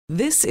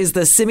This is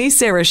the Simi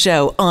Sara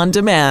Show on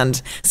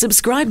demand.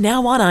 Subscribe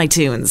now on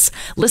iTunes.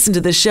 Listen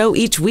to the show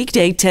each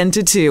weekday 10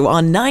 to 2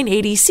 on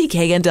 980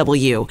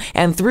 CKNW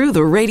and through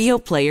the Radio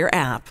Player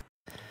app.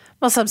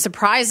 Well, some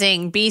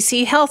surprising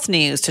BC health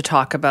news to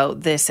talk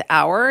about this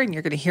hour, and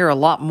you're going to hear a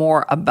lot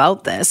more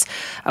about this.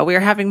 We are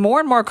having more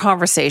and more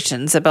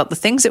conversations about the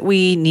things that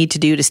we need to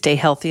do to stay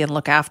healthy and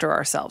look after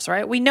ourselves,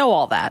 right? We know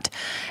all that.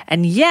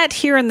 And yet,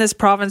 here in this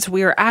province,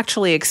 we are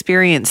actually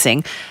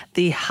experiencing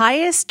the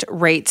highest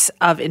rates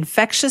of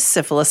infectious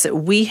syphilis that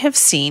we have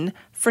seen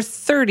for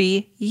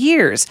 30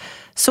 years.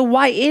 So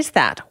why is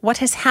that? What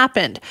has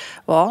happened?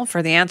 Well,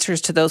 for the answers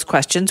to those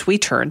questions, we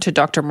turn to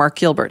Dr. Mark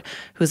Gilbert,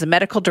 who's a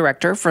medical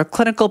director for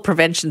clinical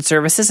prevention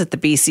services at the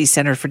BC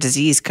Centre for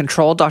Disease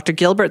Control. Dr.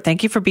 Gilbert,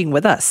 thank you for being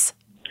with us.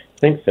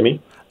 Thanks,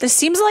 Simi. This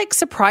seems like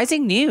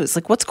surprising news.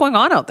 Like, what's going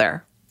on out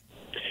there?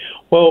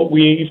 Well,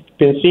 we've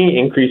been seeing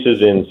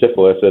increases in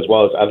syphilis as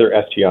well as other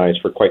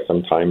STIs for quite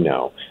some time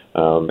now.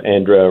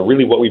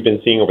 Really what we've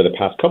been seeing over the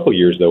past couple of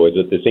years, though, is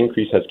that this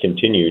increase has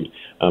continued.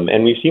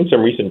 And we've seen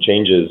some recent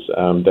changes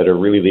that are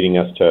really leading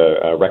us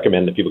to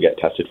recommend that people get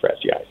tested for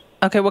STIs.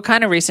 Okay, what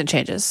kind of recent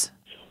changes?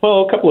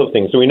 Well, a couple of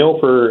things. So we know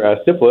for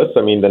syphilis,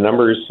 the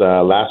numbers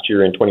last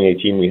year in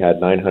 2018, we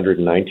had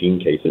 919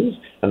 cases,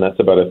 and that's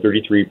about a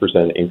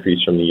 33%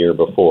 increase from the year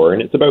before.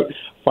 And it's about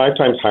 5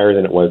 times higher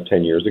than it was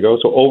 10 years ago.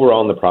 So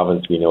overall in the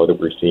province, we know that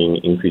we're seeing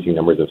increasing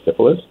numbers of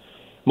syphilis.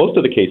 Most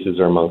of the cases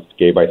are amongst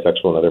gay,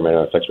 bisexual, and other men who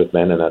have sex with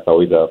men, and that's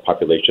always a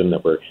population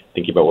that we're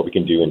thinking about what we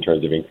can do in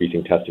terms of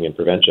increasing testing and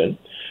prevention.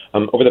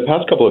 Over the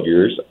past couple of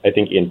years, I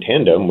think in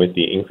tandem with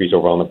the increase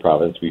overall in the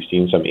province, we've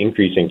seen some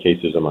increase in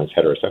cases amongst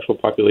heterosexual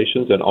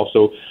populations and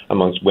also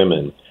amongst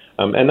women.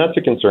 And that's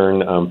a concern,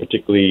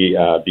 particularly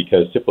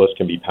because syphilis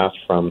can be passed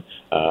from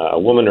a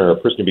woman or a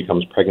person who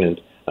becomes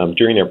pregnant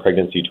during their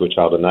pregnancy to a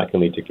child, and that can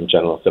lead to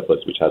congenital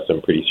syphilis, which has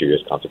some pretty serious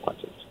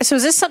consequences. So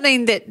is this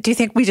something that, do you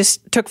think we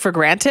just took for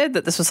granted,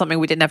 that this was something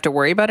we didn't have to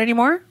worry about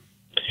anymore?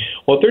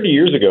 Well, 30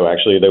 years ago,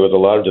 actually, there was a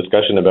lot of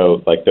discussion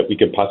about that we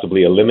could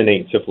possibly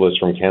eliminate syphilis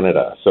from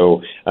Canada.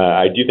 So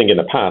I do think in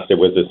the past it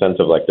was a sense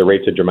of the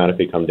rates had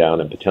dramatically come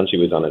down and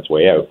potentially was on its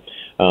way out.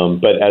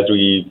 But as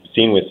we've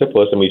seen with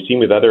syphilis and we've seen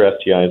with other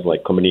STIs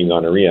like chlamydia and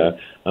gonorrhea,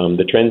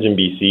 the trends in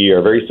BC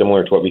are very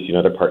similar to what we see in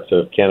other parts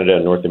of Canada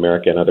and North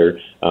America and other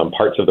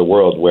parts of the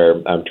world where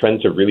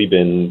trends have really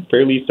been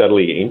fairly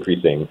steadily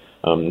increasing,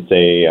 since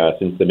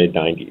the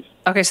mid-90s.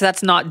 Okay, so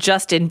that's not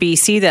just in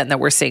BC then that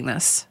we're seeing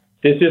this?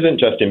 This isn't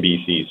just in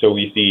BC. So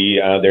we see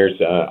there's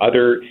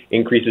other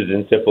increases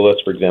in syphilis,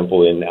 for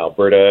example, in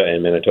Alberta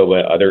and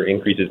Manitoba, other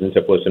increases in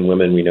syphilis in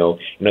women. We know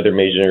in other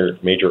major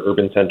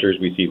urban centers,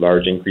 we see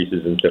large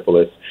increases in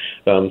syphilis.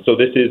 So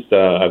this is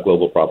a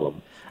global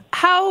problem.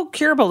 How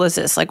curable is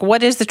this?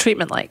 What is the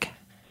treatment like?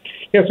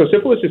 Yeah, so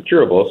syphilis is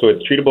curable. So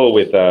it's treatable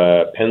with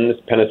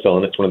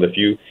penicillin. It's one of the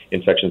few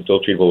infections still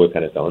treatable with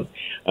penicillin.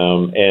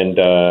 And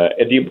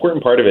the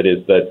important part of it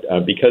is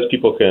that because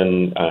people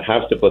can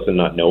have syphilis and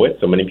not know it,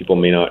 so many people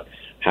may not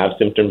have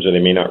symptoms or they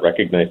may not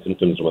recognize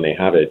symptoms when they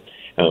have it,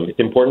 it's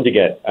important to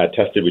get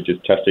tested, which is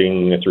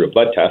testing through a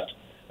blood test.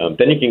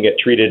 Then you can get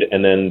treated,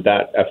 and then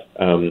that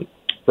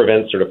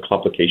prevents sort of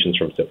complications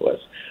from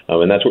syphilis.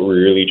 And that's what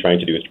we're really trying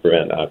to do, is to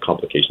prevent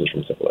complications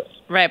from syphilis.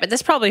 Right, but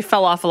this probably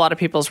fell off a lot of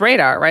people's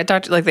radar, right,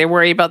 Doctor? They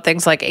worry about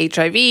things like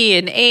HIV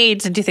and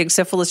AIDS, and do you think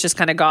syphilis just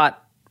kind of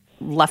got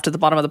left at the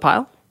bottom of the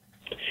pile?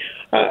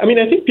 I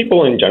think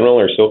people in general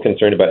are still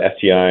concerned about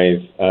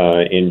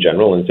STIs in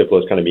general, and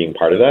syphilis kind of being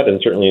part of that.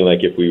 And certainly,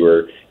 if we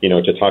were,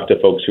 to talk to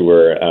folks who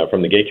were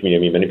from the gay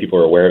community, many people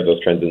are aware of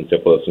those trends in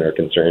syphilis and are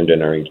concerned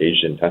and are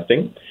engaged in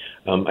testing.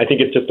 I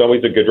think it's just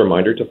always a good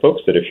reminder to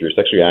folks that if you're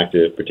sexually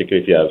active,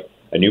 particularly if you have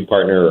a new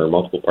partner or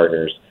multiple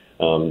partners,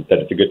 that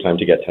it's a good time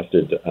to get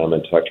tested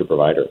and to talk to your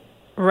provider.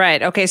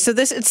 Right. Okay. So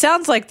it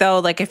sounds like,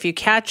 though, if you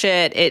catch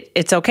it,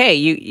 it's okay.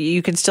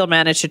 You can still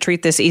manage to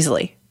treat this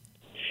easily.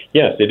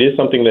 Yes, it is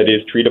something that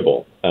is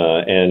treatable.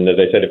 And as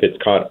I said, if it's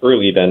caught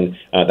early, then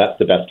that's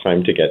the best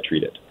time to get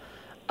treated.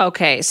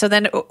 Okay. So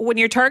then when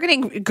you're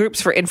targeting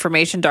groups for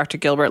information, Dr.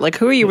 Gilbert,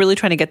 who are you really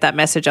trying to get that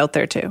message out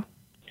there to?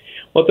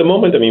 Well, at the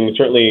moment,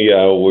 certainly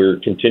we're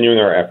continuing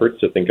our efforts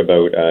to think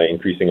about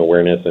increasing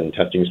awareness and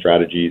testing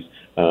strategies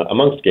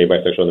amongst gay,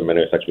 bisexual, and men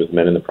who have sex with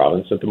men in the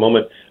province. At the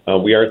moment,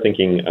 we are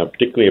thinking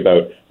particularly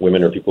about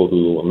women or people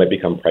who might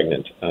become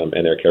pregnant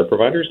and their care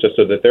providers, just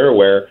so that they're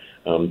aware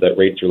that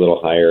rates are a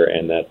little higher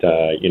and that,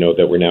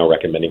 that we're now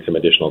recommending some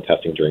additional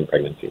testing during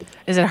pregnancy.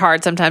 Is it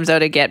hard sometimes, though,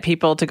 to get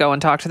people to go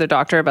and talk to their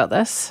doctor about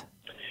this?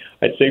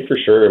 I'd say for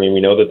sure.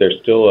 We know that there's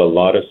still a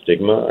lot of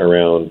stigma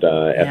around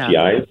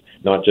STIs.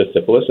 Not just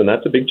syphilis, and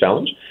that's a big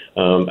challenge.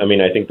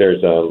 I think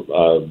there's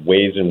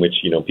ways in which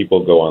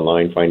people go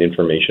online, find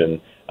information,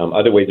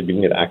 other ways of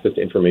being able to access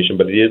to information,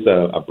 but it is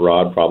a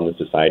broad problem in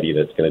society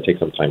that's going to take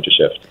some time to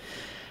shift.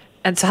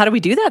 And so how do we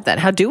do that then?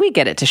 How do we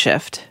get it to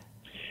shift?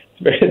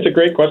 It's a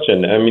great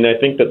question. I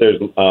think that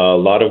there's a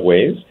lot of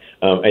ways.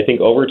 I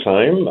think over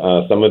time,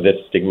 some of this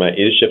stigma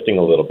is shifting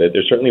a little bit.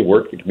 There's certainly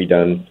work that can be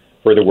done,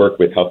 further work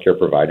with healthcare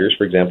providers,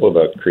 for example,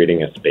 about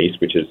creating a space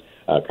which is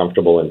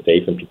comfortable and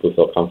safe, and people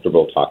feel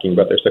comfortable talking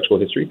about their sexual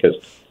history, because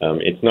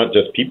it's not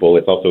just people,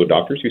 it's also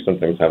doctors who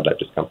sometimes have that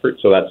discomfort.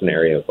 So that's an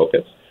area of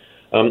focus.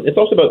 It's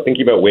also about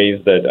thinking about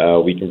ways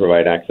that we can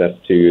provide access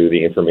to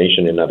the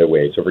information in other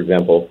ways. So, for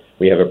example,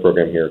 we have a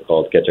program here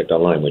called Get Checked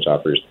Online, which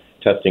offers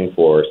testing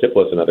for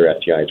syphilis and other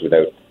STIs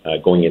without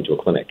going into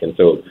a clinic. And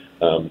so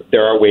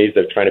there are ways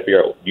of trying to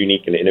figure out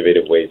unique and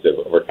innovative ways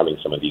of overcoming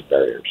some of these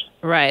barriers.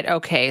 Right.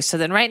 Okay. So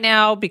then right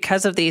now,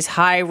 because of these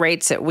high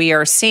rates that we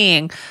are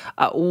seeing,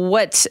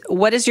 what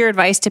is your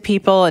advice to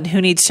people and who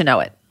needs to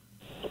know it?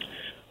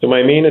 So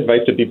my main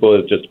advice to people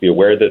is just to be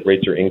aware that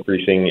rates are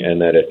increasing,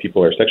 and that if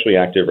people are sexually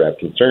active or have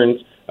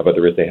concerns about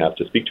the risk they have,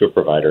 to speak to a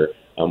provider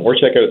or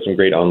check out some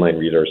great online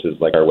resources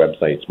like our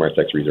website,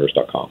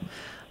 smartsexresource.com.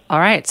 All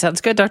right. Sounds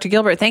good. Dr.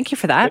 Gilbert, thank you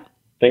for that.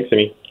 Thanks,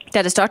 Simi.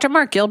 That is Dr.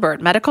 Mark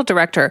Gilbert, Medical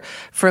Director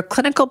for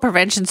Clinical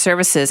Prevention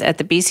Services at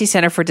the BC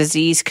Centre for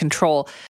Disease Control.